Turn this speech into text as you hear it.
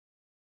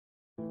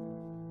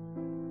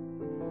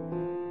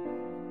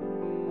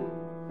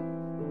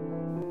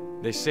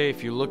They say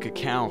if you look a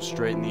cow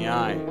straight in the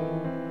eye,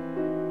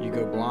 you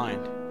go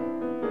blind.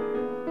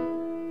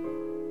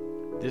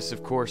 This,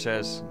 of course,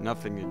 has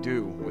nothing to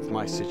do with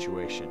my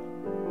situation.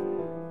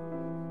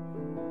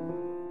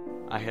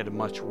 I had a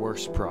much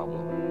worse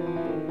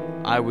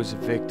problem. I was a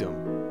victim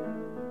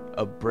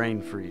of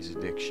brain freeze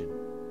addiction.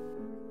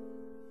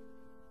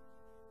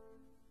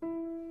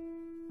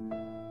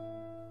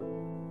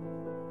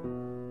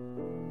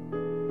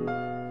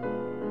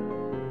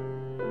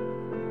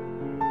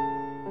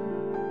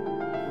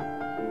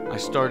 I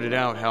started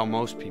out how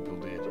most people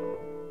did.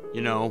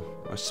 You know,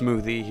 a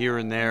smoothie here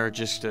and there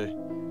just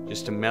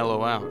to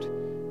mellow out.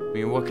 I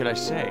mean, what could I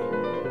say?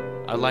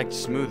 I liked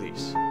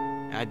smoothies.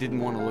 I didn't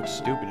want to look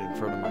stupid in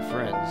front of my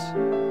friends.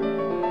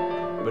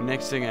 But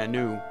next thing I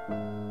knew,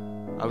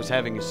 I was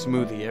having a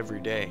smoothie every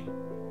day.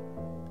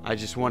 I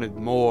just wanted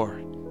more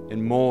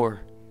and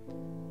more,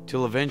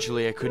 till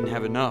eventually I couldn't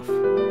have enough.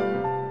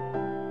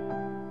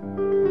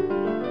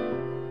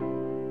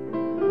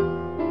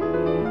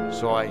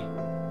 So I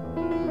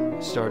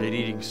started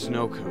eating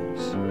snow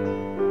cones.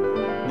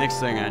 Next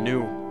thing I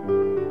knew,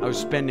 I was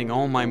spending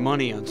all my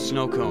money on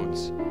snow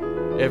cones.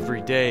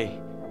 Every day,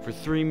 for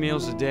 3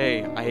 meals a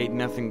day, I ate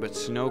nothing but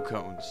snow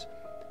cones.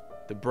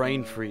 The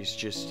brain freeze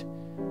just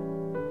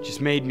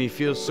made me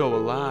feel so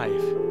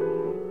alive.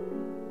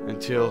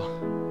 Until,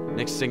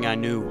 next thing I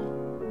knew,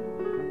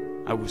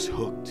 I was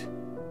hooked.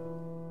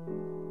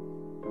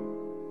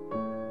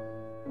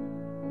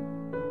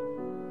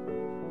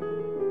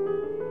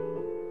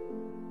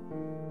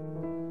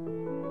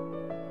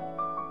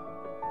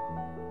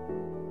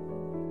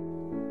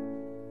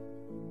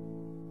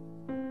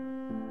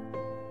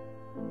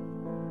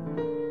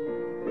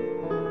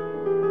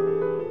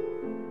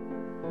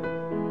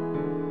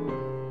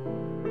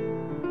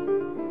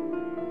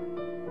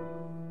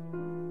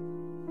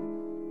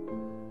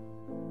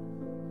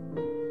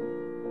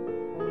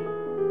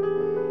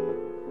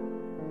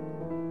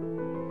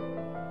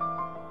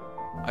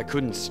 I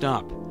couldn't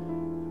stop.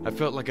 I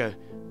felt like a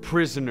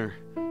prisoner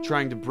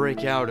trying to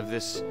break out of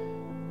this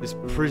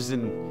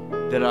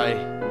prison that I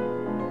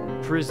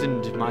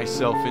prisoned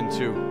myself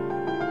into.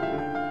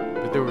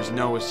 But there was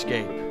no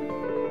escape.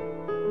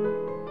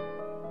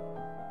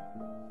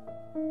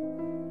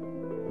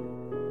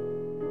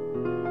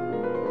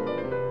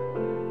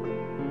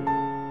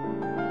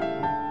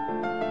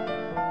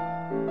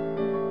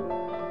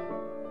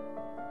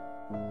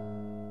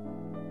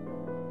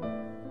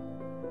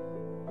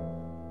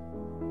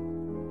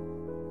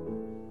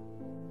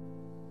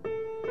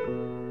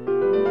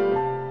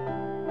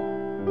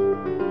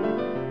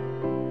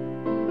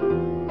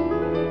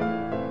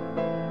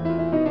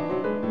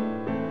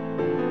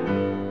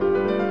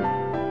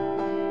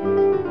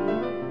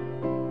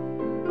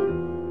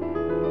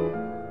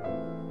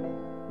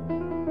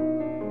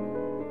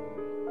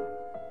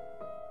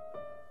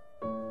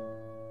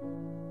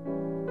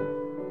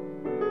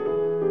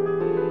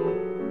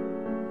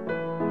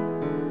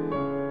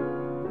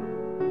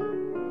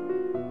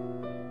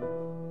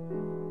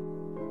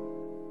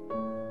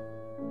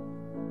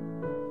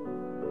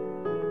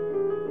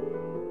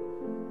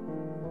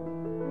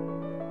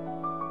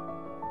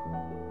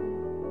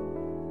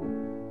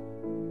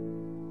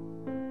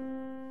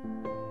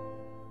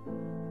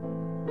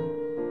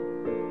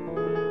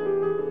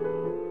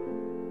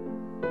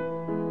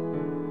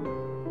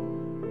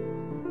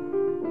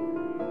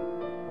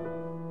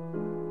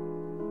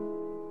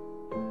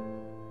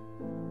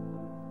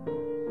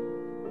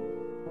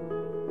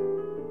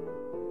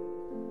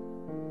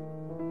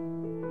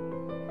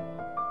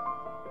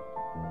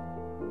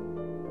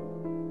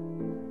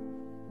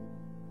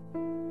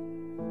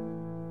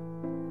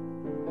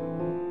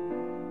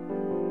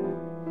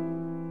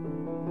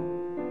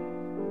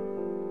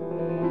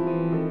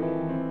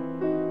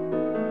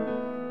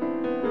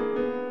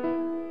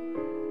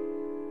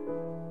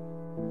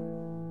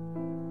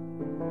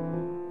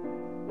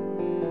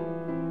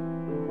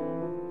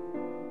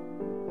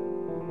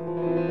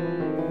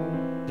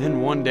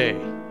 Then one day,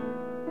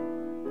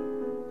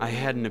 I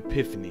had an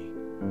epiphany.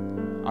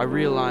 I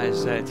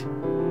realized that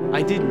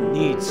I didn't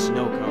need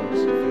snow cones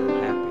to feel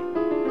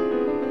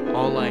happy.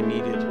 All I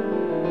needed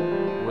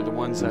were the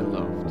ones I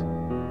loved.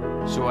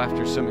 So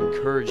after some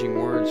encouraging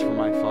words from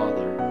my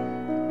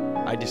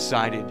father, I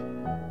decided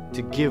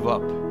to give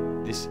up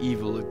this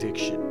evil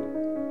addiction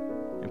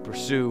and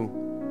pursue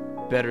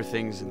better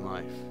things in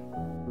life.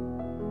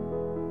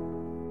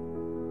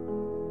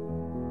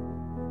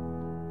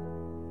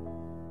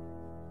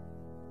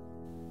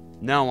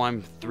 Now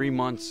I'm 3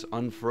 months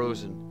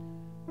unfrozen,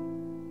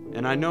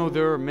 and I know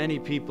there are many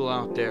people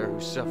out there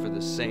who suffer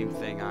the same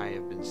thing I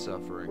have been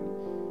suffering.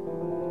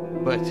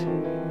 But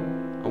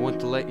I want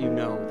to let you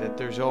know that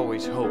there's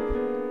always hope.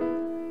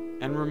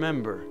 And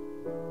remember,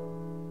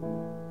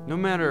 no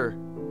matter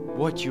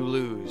what you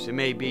lose, it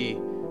may be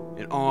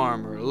an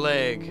arm or a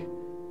leg,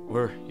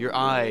 or your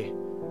eye,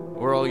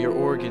 or all your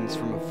organs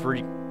from a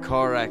freak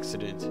car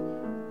accident,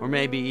 or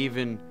maybe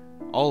even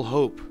all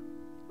hope.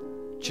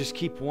 Just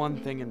keep one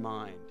thing in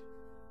mind.